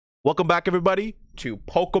Welcome back, everybody, to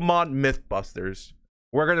Pokemon Mythbusters.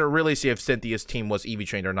 We're gonna really see if Cynthia's team was EV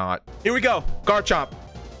trained or not. Here we go, Garchomp.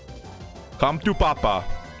 Come to Papa.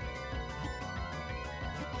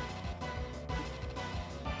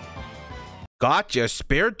 Gotcha,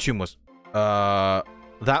 Spiritomb was...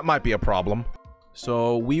 that might be a problem.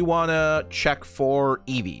 So we wanna check for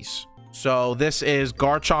EVs. So this is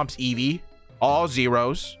Garchomp's EV, all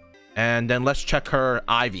zeros. And then let's check her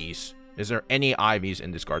IVs. Is there any IVs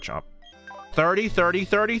in this Garchomp? 30, 30,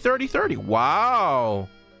 30, 30, 30. Wow.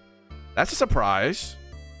 That's a surprise.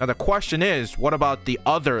 Now the question is, what about the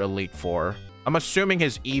other Elite Four? I'm assuming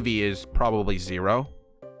his EV is probably 0.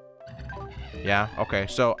 Yeah, okay.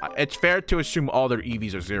 So it's fair to assume all their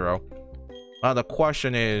EVs are 0. The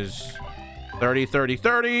question is 30, 30,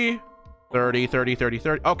 30, 30, 30, 30,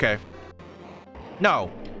 30. Okay.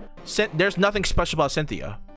 No. There's nothing special about Cynthia.